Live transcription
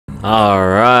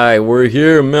Alright, we're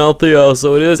here, Maltheo.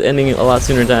 So it is ending a lot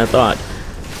sooner than I thought.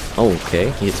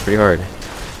 Okay, he hits pretty hard.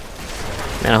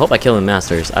 Man, I hope I kill him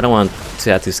Masters. I don't want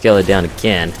to have to scale it down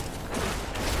again.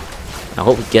 I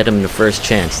hope we get him in the first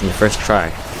chance, in the first try.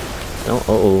 No,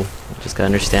 uh-oh. Just gotta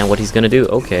understand what he's gonna do.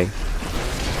 Okay.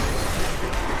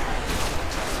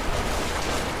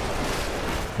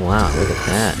 Wow, look at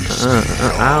that.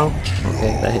 Ow.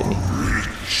 Okay, that hit me.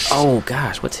 Oh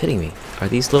gosh, what's hitting me? Are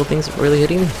these little things really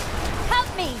hitting me?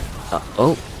 Help me!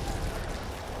 Oh.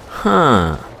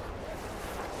 Huh.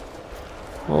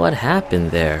 Well, what happened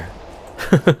there?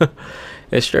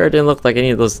 It sure didn't look like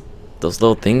any of those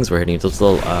little things were hitting me. Those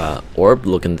little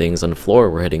orb-looking things on the floor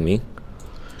were hitting me.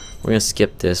 We're gonna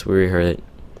skip this. We already heard it.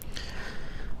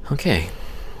 Okay.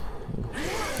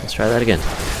 Let's try that again.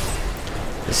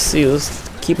 Let's see. Let's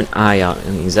keep an eye out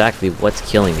on exactly what's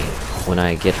killing me when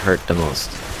I get hurt the most.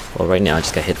 Well, right now I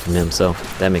just got hit from him, so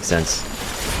that makes sense.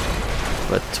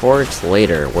 But towards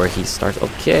later, where he starts...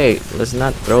 Okay, let's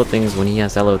not throw things when he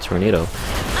has that little tornado.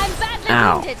 I'm badly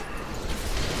wounded.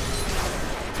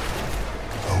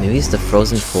 Maybe it's the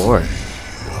frozen floor.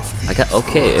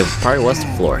 Okay, it probably was the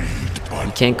floor.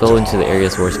 You can't go into the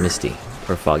areas where it's misty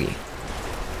or foggy.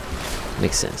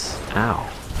 Makes sense. Ow.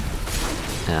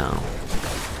 Ow.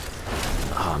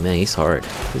 Oh man, he's hard.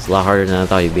 He's a lot harder than I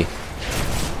thought he'd be.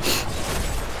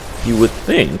 You would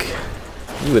think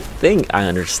I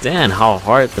understand how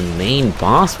hard the main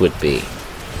boss would be.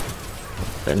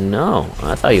 But no,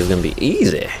 I thought he was gonna be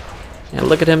easy. And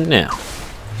look at him now.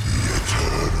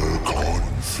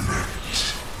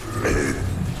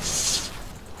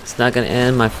 It's not gonna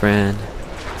end, my friend.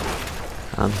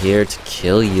 I'm here to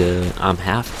kill you. I'm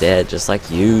half dead, just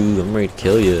like you. I'm ready to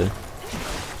kill you.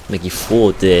 Make you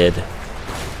full dead.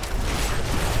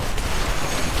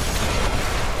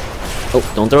 Oh,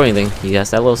 don't throw anything. He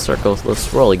has that little circle, little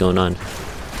swirly going on.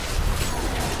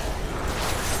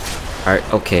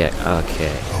 Alright, okay.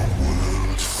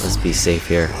 Let's be safe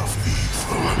here.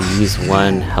 He used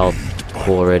one health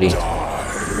pool already.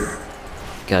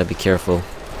 Gotta be careful.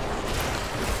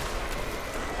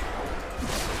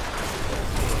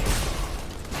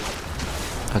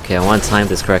 Okay, I want to time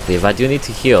this correctly. If I do need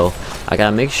to heal, I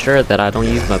gotta make sure that I don't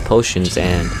use my potions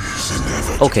and...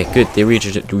 Okay, good. They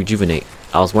rejuvenate.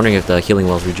 I was wondering if the healing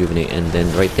wells rejuvenate, and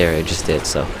then right there it just did.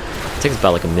 So it takes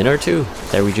about like a minute or two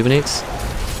that rejuvenates.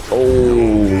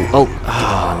 Oh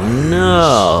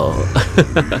no!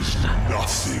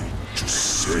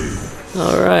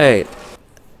 All right,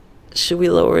 should we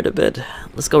lower it a bit?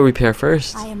 Let's go repair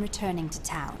first. I am returning to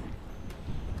town.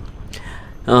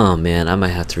 Oh man, I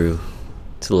might have to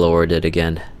lower it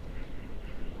again.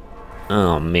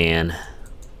 Oh man.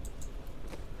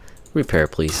 Repair,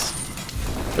 please.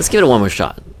 Let's give it one more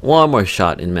shot. One more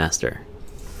shot in Master.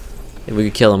 If we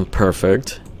could kill him,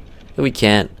 perfect. If we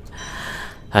can't,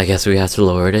 I guess we have to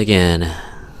lower it again.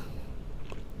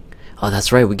 Oh,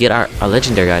 that's right. We get our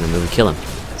legendary item if we kill him.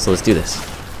 So let's do this.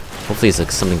 Hopefully it's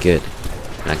like something good.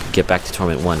 And I can get back to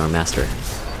Torment 1 or Master.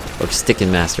 Or just stick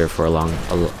in Master for a longer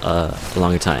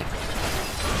time.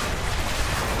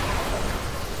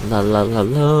 La la la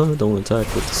la. Don't attack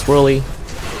with the swirly.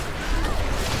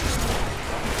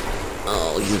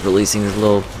 Oh, he's releasing his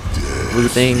little blue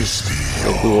things,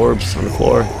 little blue orbs on the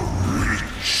floor.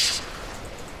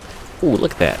 Ooh,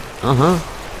 look at that.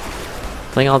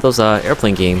 Playing all those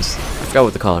airplane games. I forgot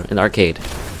what they're called in the arcade.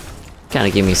 Kind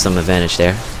of gave me some advantage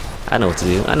there. I know what to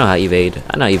do. I know how to evade.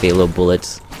 I know how to evade little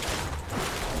bullets.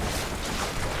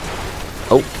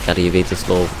 Oh, gotta evade those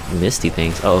little misty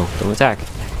things. Uh oh, don't attack.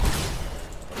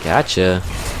 Gotcha.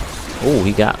 Oh,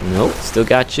 he got... Nope, still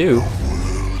got you.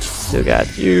 Still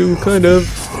got you, kind of.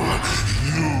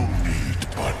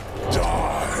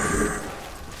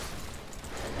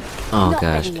 Oh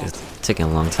gosh, it's taking a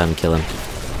long time to kill him.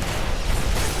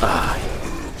 Ah,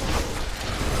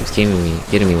 he's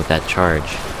getting me with that charge.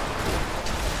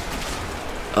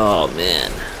 Oh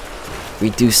man,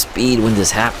 reduce speed when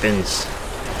this happens.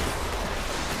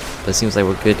 But it seems like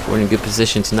we're good. We're in a good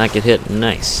position to not get hit.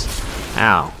 Nice.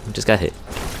 Ow, we just got hit.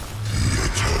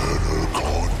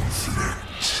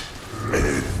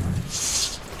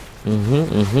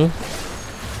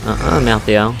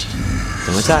 Maltheo.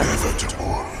 Don't attack.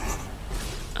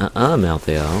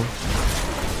 Maltheo.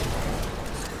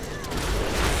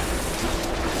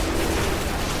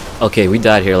 Okay, we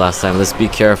died here last time. Let's be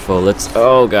careful. Let's...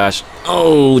 Oh, gosh.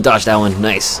 Oh, dodge that one.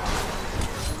 Nice.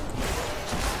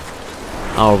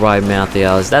 Alright,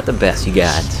 Maltheo. Is that the best you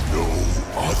got?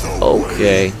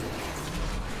 Okay.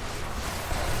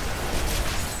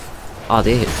 Oh,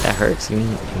 that hurts.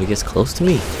 Even if he gets close to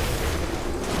me.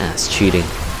 That's cheating.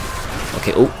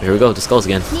 Okay, oh, here we go. The skulls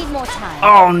again. Need more time.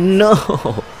 Oh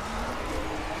no!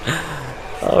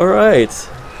 Alright.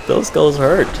 Those skulls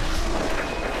hurt.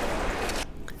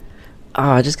 Oh,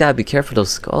 I just gotta be careful of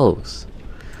those skulls.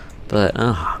 But,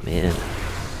 oh man.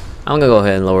 I'm gonna go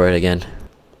ahead and lower it again.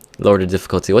 Lower the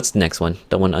difficulty. What's the next one?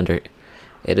 The one under it.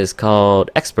 It is called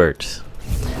Expert.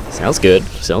 Sounds good.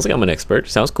 Sounds like I'm an expert.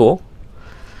 Sounds cool.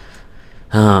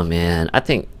 Oh man, I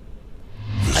think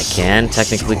I can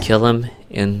technically kill him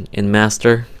in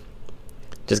Master.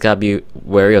 Just gotta be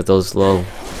wary of those slow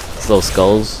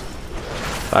skulls.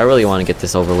 But I really want to get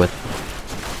this over with.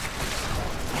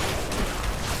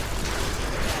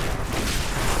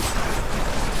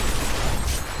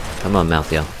 Come on,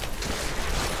 Malthio.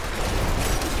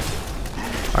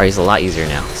 Alright, he's a lot easier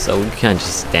now, so we can't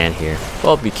just stand here.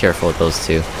 Well, be careful with those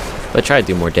two. But try to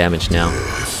do more damage now.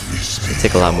 They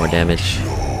take a lot more damage.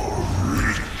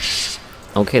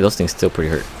 Okay, those things still pretty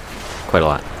hurt. Quite a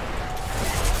lot.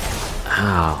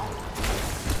 Ow.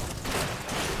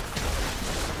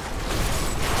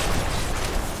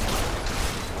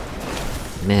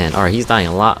 Man, alright, he's dying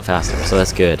a lot faster, so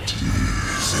that's good.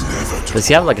 Does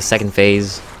he have like a second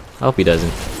phase? I hope he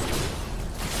doesn't.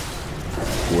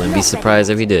 Wouldn't be surprised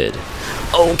if he did.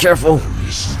 Oh, careful!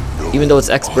 Even though it's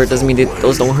expert, doesn't mean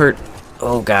those don't hurt.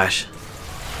 Oh gosh.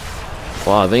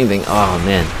 Wow, if anything, oh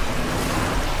man.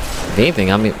 If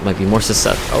anything, I might be more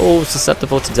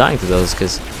susceptible to dying to those,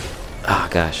 because, oh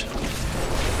gosh.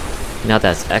 Now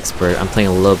that's expert, I'm playing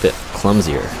a little bit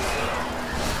clumsier.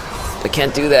 I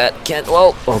can't do that. Can't.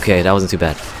 Whoa. Okay, that wasn't too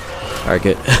bad. All right,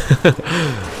 good.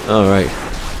 All right,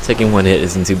 taking one hit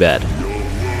isn't too bad.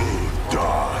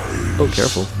 Oh,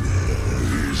 careful.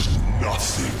 There is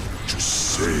nothing to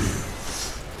save.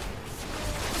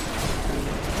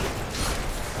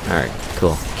 All right,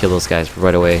 cool. Kill those guys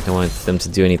right away. Don't want them to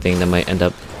do anything that might end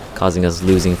up causing us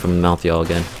losing from Malthio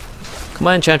again. Come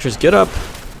on, Enchantress, get up.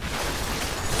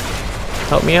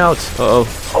 Help me out. Uh oh.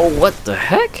 Oh, what the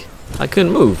heck? I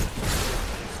couldn't move.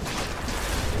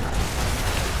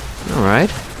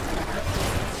 Alright.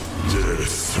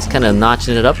 Just kind of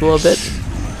notching it up a little bit.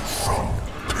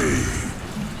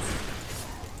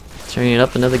 Turning it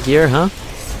up another gear, huh?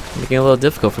 Making it a little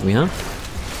difficult for me, huh?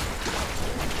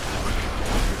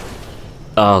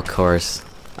 Oh, of course.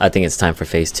 I think it's time for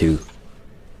phase 2. You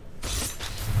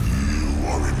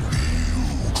are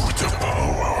imbued with the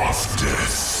power of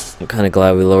death. I'm kind of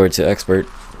glad we lowered to expert.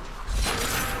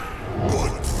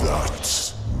 But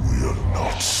that will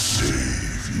not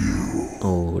save you.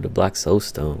 Oh, the black soul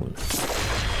stone.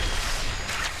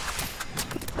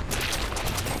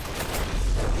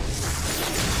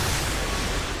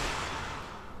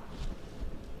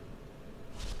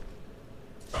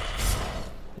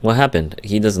 What happened?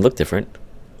 He doesn't look different.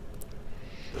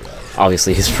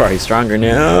 Obviously, he's probably stronger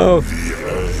now.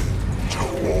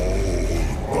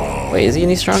 Wait, is he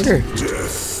any stronger?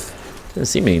 Doesn't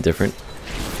seem any different.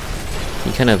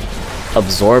 He kind of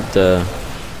absorbed the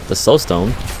soul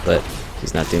stone, but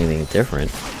he's not doing anything different.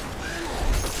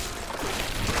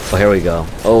 Oh, here we go.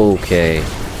 Okay.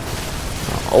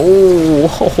 Oh,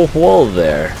 whoa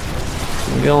there.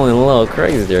 I'm going a little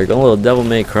crazy there. Going a little devil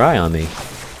may cry on me.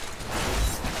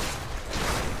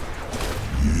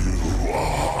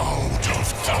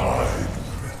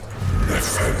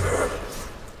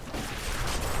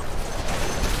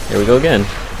 Here we go again.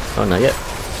 Oh, not yet.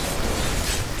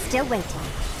 Still waiting.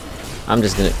 I'm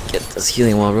just gonna get this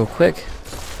healing wall real quick.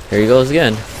 Here he goes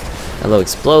again. Hello,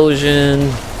 explosion.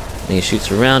 And he shoots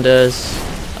around us.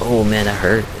 Oh man, that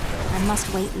hurt. I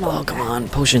must wait longer. Oh, come on,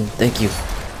 potion. Thank you.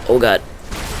 Oh god.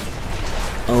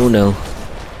 Oh no.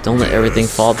 Don't let everything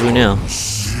fall through now.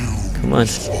 Come on.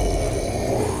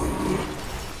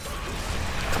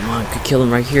 Come on, could kill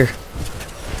him right here.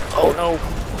 Oh no.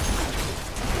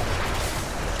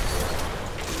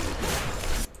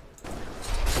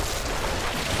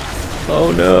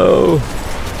 Oh no!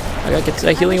 I gotta get to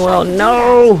that healing well.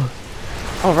 No!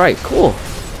 Alright, cool.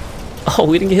 Oh,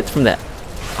 we didn't get hit from that.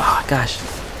 Oh gosh.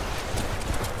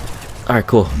 Alright,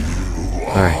 cool.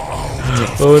 Alright.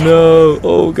 Oh no!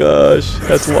 Oh gosh.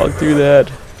 Let's walk through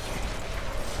that.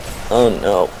 Oh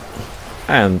no.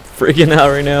 I am freaking out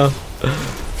right now.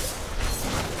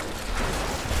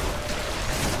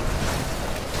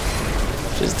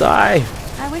 Just die.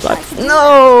 I wish I could do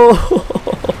No!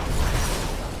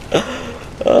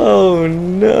 Oh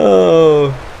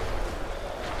no!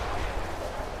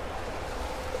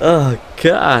 Oh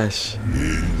gosh!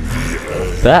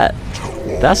 That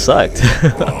sucked.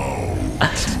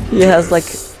 He has like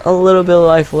a little bit of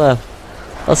life left.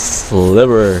 A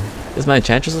sliver. Is my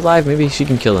Enchantress alive? Maybe she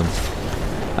can kill him.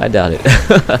 I doubt it.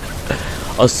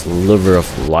 A sliver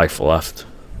of life left.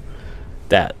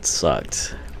 That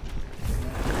sucked.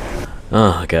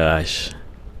 Oh gosh.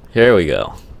 Here we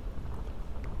go.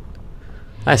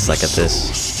 I suck at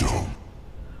this. Soulstone.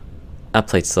 I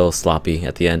played so sloppy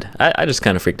at the end. I just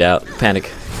kind of freaked out. Panic.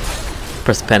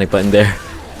 Press the panic button there.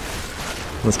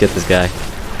 Let's get this guy.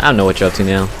 I don't know what you're up to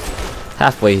now.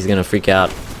 Halfway he's gonna freak out.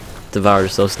 Devour the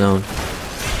Soulstone.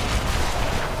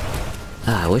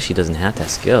 Ah, I wish he doesn't have that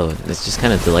skill. It just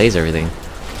kind of delays everything.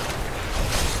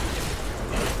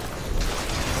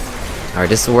 Alright,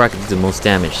 this is where I can do the most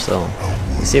damage, so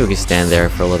let's see if we can stand there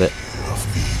for a little bit.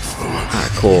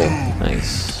 Alright, cool.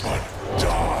 Nice.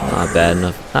 Not bad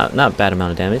enough. Not bad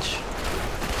amount of damage.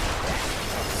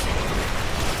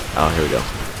 Oh, here we go.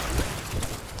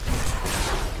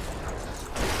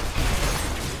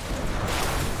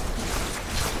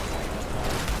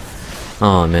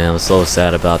 Oh man, I'm so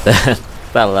sad about that.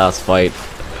 That last fight.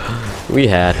 We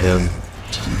had him.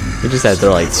 We just had to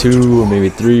throw like 2 or maybe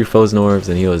 3 frozen orbs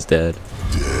and he was dead.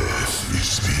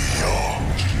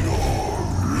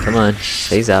 Come on,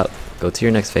 phase out. Go to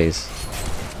your next phase.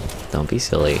 Don't be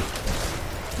silly.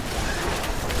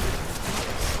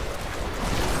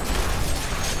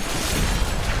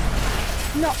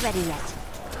 Not ready yet.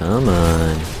 Come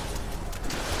on.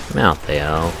 Mouth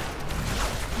Theo.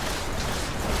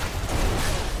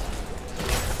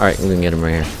 Alright, we can get him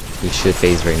right here. We should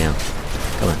phase right now.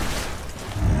 Come on.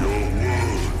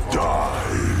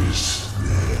 Dies.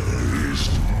 There is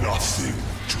nothing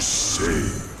to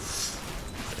save.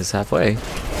 It's halfway.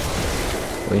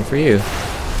 Waiting for you.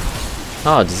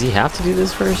 Oh, does he have to do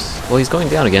this first? Well, he's going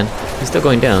down again. He's still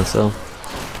going down, so...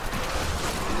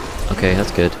 Okay,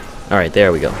 that's good. Alright,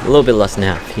 there we go. A little bit less than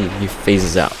half. He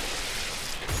phases out.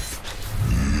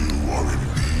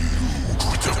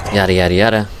 Yada yada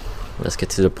yada. Let's get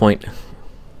to the point.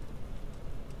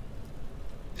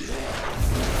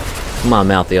 Come on,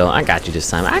 Maltheo. I got you this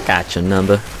time. I got your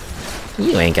number.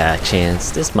 You ain't got a chance.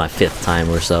 This is my 5th time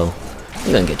or so.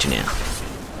 I'm gonna get you now.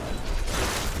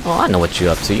 Oh, I know what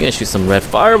you're up to. You're gonna shoot some red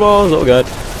fireballs. Oh god.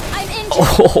 I'm injured.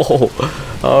 Oh,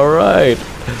 alright.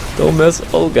 Don't mess.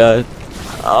 Oh god.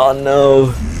 Oh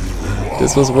no.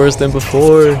 This was worse than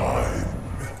before.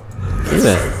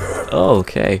 Yeah. Oh,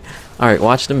 okay. Alright,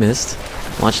 watch the mist.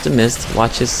 Watch the mist.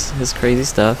 Watch his crazy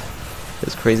stuff.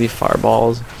 His crazy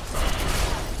fireballs.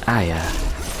 Ah, yeah.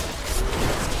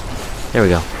 There we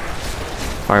go.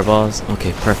 Fireballs.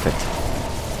 Okay, perfect.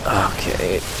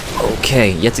 Okay.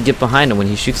 Okay. You have to get behind him when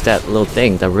he shoots that little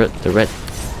thing. The red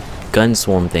gun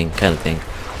swarm thing. Kind of thing.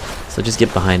 So just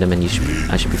get behind him and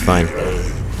I should be fine.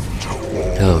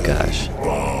 Oh, gosh.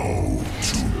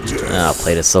 I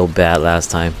played it so bad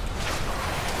last time.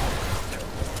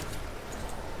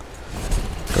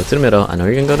 Go to the middle. I know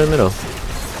you're gonna go to the middle.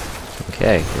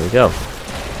 Okay, here we go.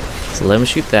 So let him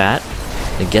shoot that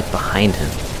and get behind him.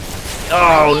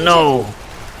 Oh no!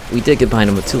 We did get behind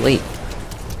him, but too late.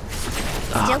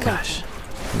 Oh gosh.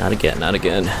 Not again, not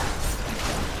again.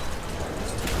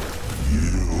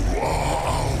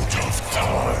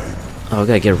 Oh, I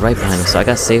gotta get right behind him. So I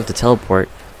gotta save the teleport.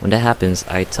 When that happens,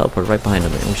 I teleport right behind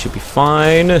him and we should be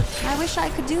fine. I wish I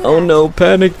could do that. Oh no,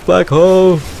 panic, black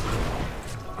hole!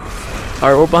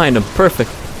 Alright, we're behind him.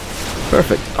 Perfect.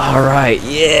 Perfect. Alright,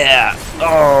 yeah!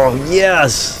 Oh,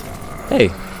 yes! Hey.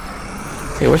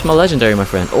 Hey, where's my legendary, my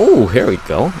friend? Oh, here we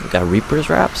go. We got Reaper's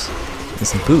wraps and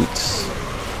some boots.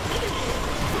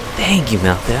 Thank you,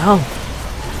 Maltheo.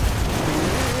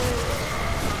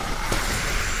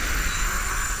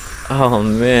 Oh,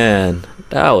 man.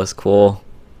 That was cool.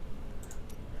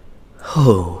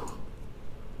 Oh.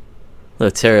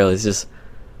 Look, Terrio is just...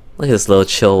 Look at this little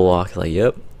chill walk. Like,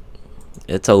 yep.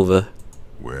 It's over.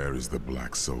 Where is the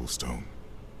Black Soulstone?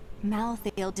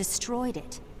 Maltheo destroyed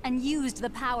it and used the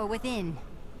power within.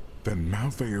 Then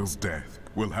Malthael's death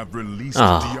will have released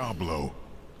Oh. Diablo.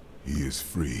 He is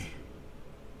free.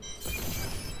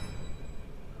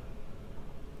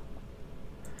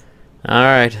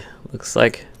 Alright. Looks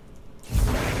like...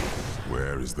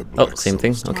 Where is the Black same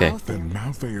thing? Soulstone? Okay. Then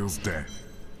Malthael's death.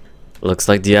 Looks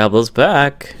like Diablo's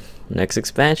back. Next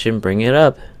expansion, bring it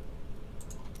up.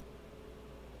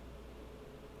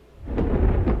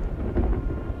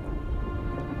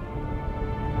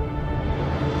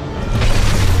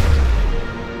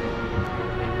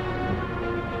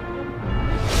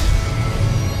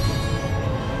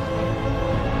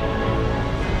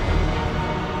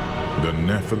 The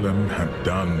Nephilim had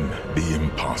done the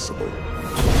impossible.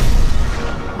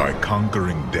 By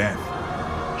conquering death,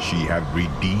 she had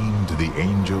redeemed the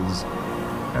angels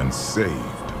and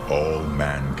saved all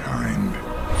mankind.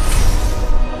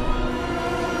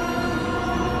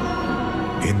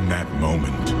 In that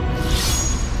moment,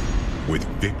 with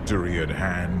victory at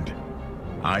hand,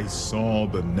 I saw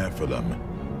the Nephilim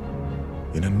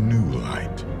in a new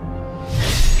light.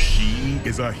 She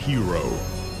is a hero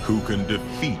who can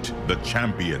defeat the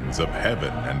champions of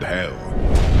heaven and hell,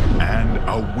 and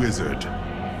a wizard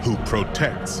who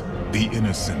protects the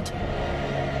innocent.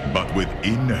 But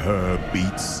within her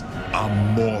beats a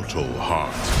mortal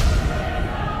heart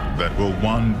that will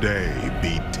one day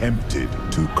be tempted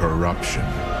to corruption.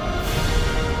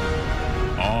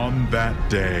 On that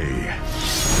day,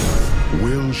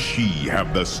 will she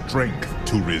have the strength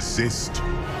to resist?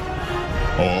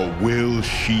 Or will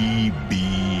she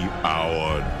be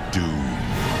our doom?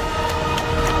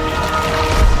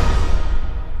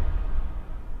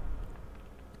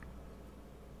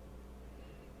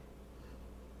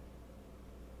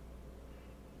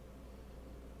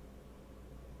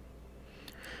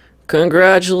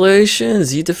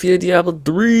 Congratulations, you defeated Diablo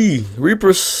 3,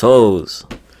 Reaper Souls.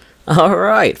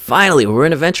 Alright, finally, we're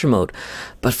in adventure mode.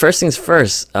 But first things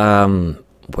first, where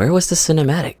was the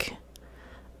cinematic?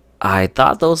 I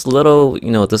thought those little,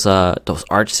 you know, those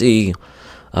artsy,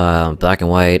 black and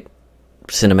white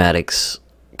cinematics,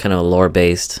 kind of lore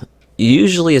based,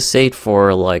 usually is saved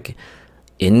for like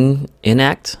in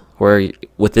act, where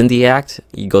within the act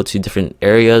you go to different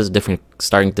areas,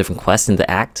 starting different quests in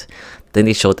the act. Then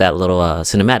they showed that little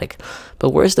cinematic.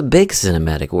 But where's the big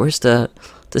cinematic? Where's the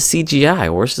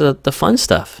CGI? Where's the fun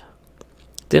stuff?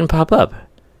 Didn't pop up.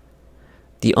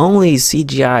 The only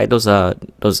CGI,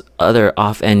 those other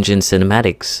off-engine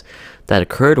cinematics that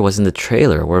occurred was in the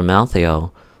trailer where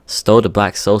Malthael stole the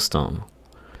Black Soulstone.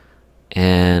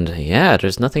 And yeah,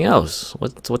 there's nothing else.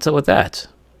 What's up with that?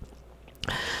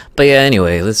 But yeah,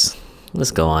 anyway, let's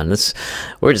go on.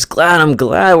 I'm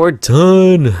glad we're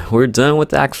done. We're done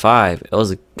with Act 5. It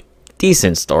was a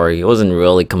decent story. It wasn't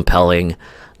really compelling.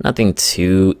 Nothing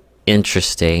too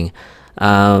interesting.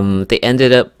 They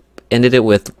ended it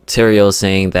with Tyrael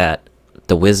saying that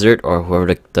the wizard, or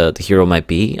whoever the hero might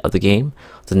be of the game,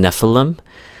 the Nephilim,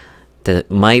 that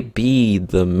might be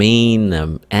the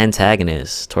main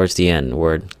antagonist towards the end,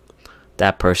 where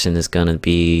that person is gonna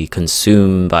be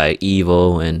consumed by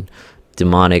evil and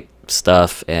demonic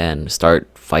stuff and start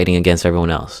fighting against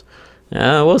everyone else.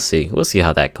 We'll see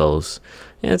how that goes.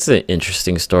 Yeah, it's an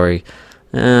interesting story.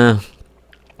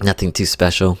 Nothing too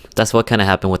special. That's what kind of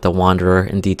happened with the Wanderer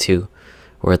in D2,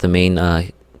 where the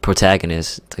main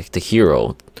protagonist, the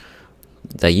hero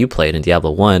that you played in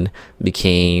Diablo 1,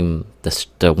 became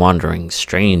the wandering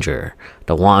stranger,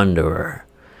 the wanderer,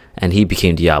 and he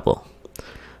became Diablo.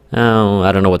 Oh,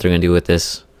 I don't know what they're gonna do with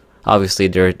this. Obviously,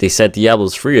 they said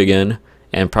Diablo's free again,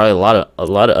 and probably a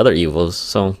lot of other evils.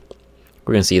 So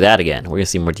we're gonna see that again. We're gonna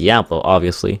see more Diablo.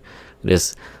 Obviously, it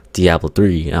is Diablo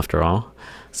 3 after all.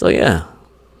 So yeah,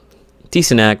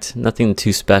 decent act. Nothing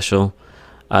too special.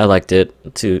 I liked it.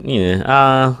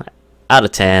 Out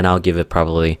of 10, I'll give it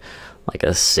probably like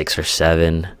a 6 or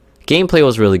 7. Gameplay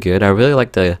was really good. I really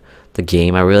like the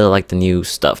game. I really like the new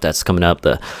stuff that's coming up.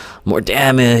 The more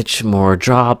damage, more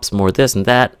drops, more this and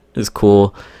that is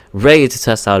cool. Ready to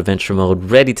test out adventure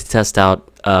mode. Ready to test out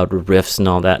rifts and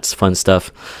all that fun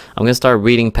stuff. I'm gonna start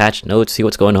reading patch notes, see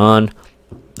what's going on.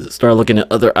 Start looking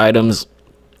at other items.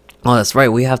 Oh, that's right.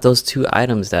 We have those 2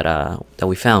 items that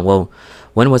we found. Well,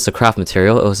 one was the craft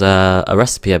material. It was a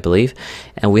recipe, I believe,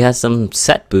 and we had some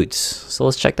set boots. So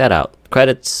let's check that out.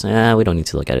 Credits. We don't need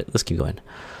to look at it. Let's keep going.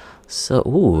 So,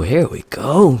 ooh, here we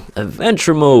go.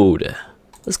 Adventure mode.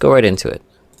 Let's go right into it.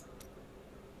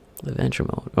 Adventure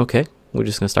mode. Okay, we're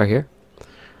just gonna start here.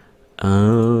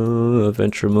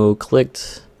 Adventure mode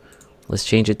clicked. Let's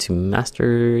change it to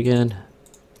master again.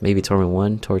 Maybe Torment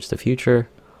 1, Towards the Future.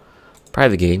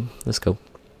 Private game. Let's go.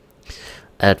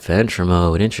 Adventure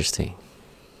mode. Interesting.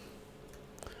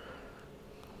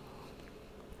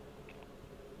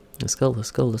 Let's go.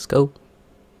 Let's go. Let's go.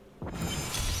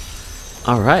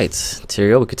 Alright,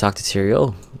 Tyrael, we could talk to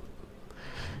Tyrael.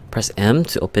 Press M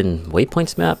to open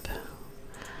waypoints map.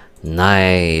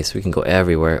 Nice, we can go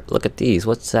everywhere. Look at these,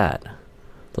 what's that?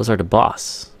 Those are the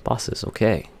bosses,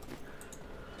 okay.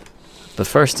 But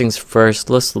first things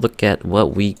first, let's look at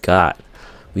what we got.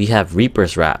 We have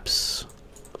Reaper's Wraps.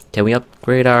 Can we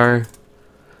upgrade our...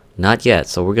 Not yet,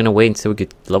 so we're gonna wait until we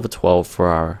get level 12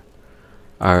 for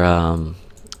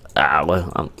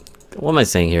what am I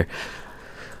saying here?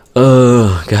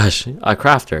 Oh gosh, a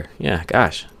crafter. Yeah,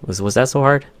 gosh, was that so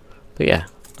hard? But yeah,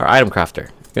 our item crafter.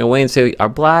 We're gonna wait until our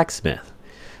blacksmith.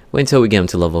 Wait until we get him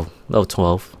to level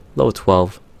 12. Level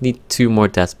 12. Need 2 more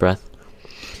death breath.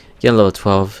 Get him level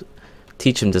 12.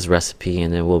 Teach him this recipe,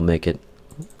 and then we'll make it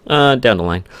down the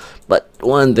line. But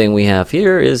one thing we have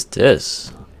here is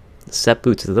this set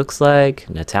boots. It looks like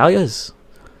Natalia's.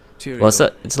 Well,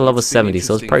 it's a level 70,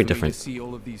 so it's probably different.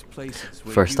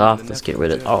 First off, let's get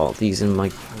rid of all these in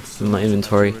my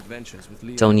inventory.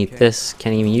 Don't need this.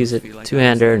 Can't even use it.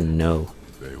 Two-hander, no.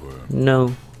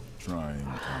 No.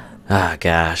 Ah,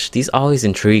 gosh, these always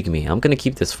intrigue me. I'm gonna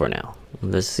keep this for now.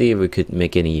 Let's see if we could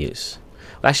make any use.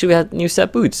 Well, actually, we have new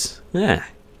set boots. Yeah.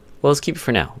 Well, let's keep it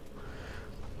for now.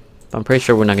 I'm pretty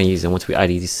sure we're not gonna use them once we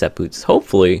ID these set boots.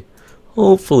 Hopefully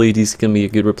these can be a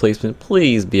good replacement.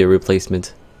 Please be a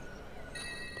replacement.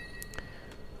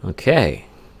 Okay.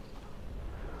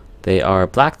 They are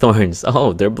blackthorns.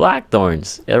 Oh, they're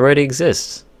blackthorns. It already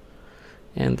exists,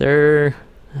 and they're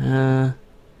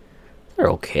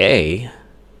okay.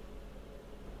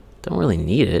 Don't really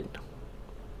need it.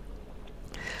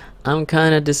 I'm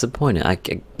kind of disappointed. I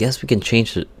guess we can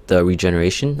change the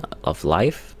regeneration of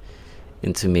life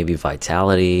into maybe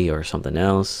vitality or something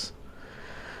else.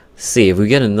 Let's see, if we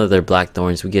get another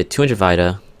blackthorns, we get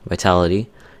 200 vitality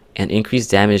and increased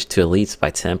damage to elites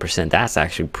by 10%. That's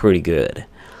actually pretty good.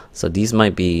 So these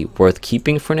might be worth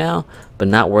keeping for now, but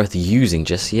not worth using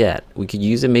just yet. We could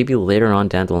use it maybe later on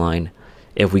down the line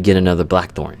if we get another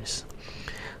blackthorns.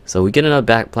 So we get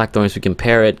another blackthorns, we can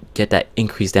pair it, get that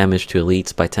increased damage to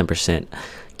elites by 10%,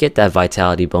 get that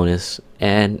vitality bonus,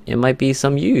 and it might be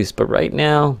some use. But right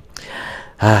now,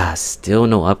 still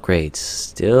no upgrades.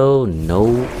 Still no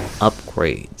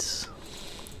upgrades.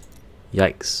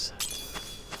 Yikes.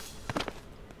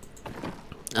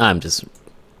 I'm just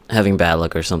having bad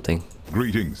luck or something.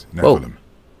 Greetings, Nephilim.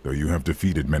 Though you have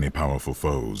defeated many powerful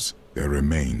foes, there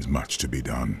remains much to be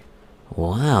done.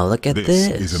 Wow, look at this.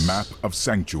 This is a map of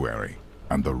Sanctuary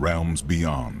and the realms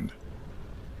beyond.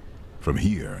 From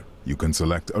here, you can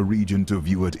select a region to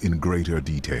view it in greater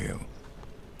detail.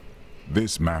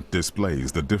 This map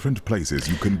displays the different places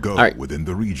you can go within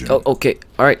the region. Oh, okay.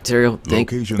 All right, Tyrael.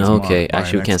 Locations okay, marked by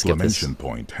actually, we an can't skip this. exclamation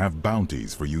point have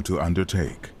bounties for you to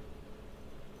undertake.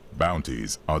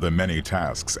 Bounties are the many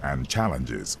tasks and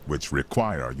challenges which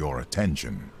require your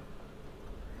attention.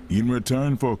 In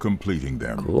return for completing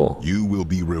them, you will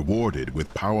be rewarded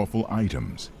with powerful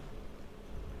items.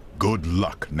 Good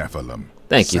luck, Nephilim.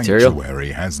 Thank you, Tyrael.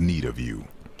 Sanctuary has need of you.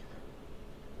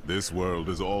 This world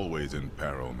is always in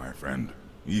peril, my friend.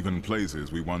 Even places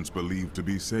we once believed to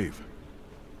be safe.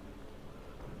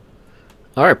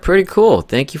 Alright, pretty cool.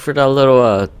 Thank you for that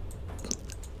little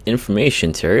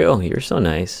information, Tyrael. You're so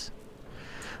nice.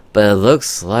 But it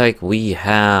looks like we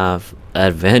have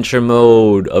adventure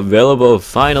mode available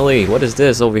finally. What is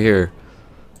this over here?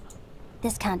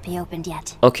 This can't be opened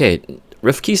yet. Okay,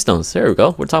 rift keystones. There we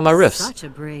go. We're talking about rifts. Such a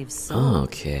brave soul.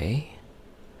 Okay.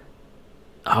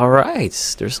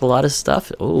 Alright, there's a lot of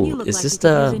stuff. Oh, is this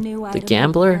the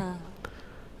gambler?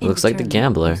 It looks like the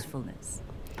gambler.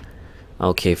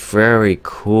 Okay, very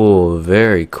cool,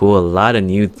 very cool. A lot of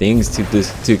new things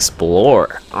to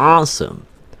explore. Awesome.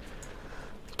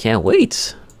 Can't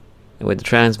wait. With the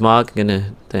transmog,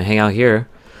 gonna hang out here.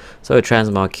 So a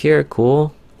transmog here,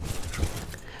 cool.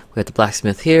 We got the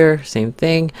blacksmith here, same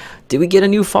thing. Did we get a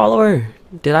new follower?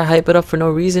 Did I hype it up for no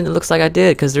reason? It looks like I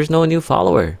did, because there's no new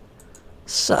follower.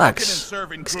 Sucks.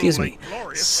 Excuse me.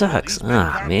 Sucks.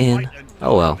 Ah, man.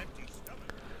 Oh well.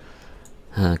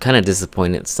 Kind of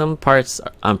disappointed. Some parts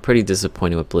I'm pretty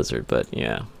disappointed with Blizzard, but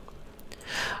yeah.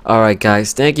 Alright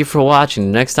guys, thank you for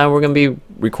watching. Next time we're going to be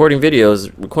recording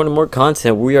videos, recording more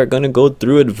content. We are going to go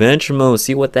through adventure mode,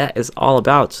 see what that is all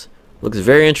about. Looks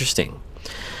very interesting.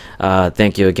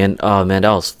 Thank you again. Oh man,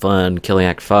 that was fun. Killing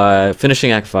Act 5,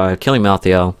 finishing Act 5, killing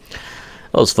Malthael.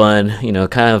 That was fun. You know,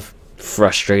 kind of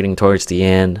frustrating towards the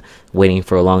end, waiting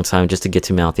for a long time just to get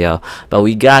to Malthael. But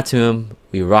we got to him,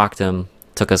 we rocked him.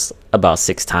 Took us about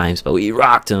 6 times, but we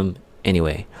rocked him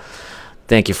anyway.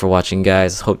 Thank you for watching,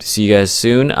 guys. Hope to see you guys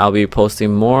soon. I'll be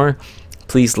posting more.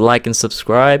 Please like and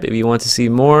subscribe if you want to see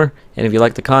more, and if you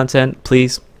like the content,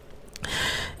 please.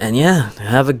 And yeah,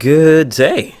 have a good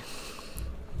day.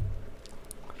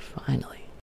 Finally.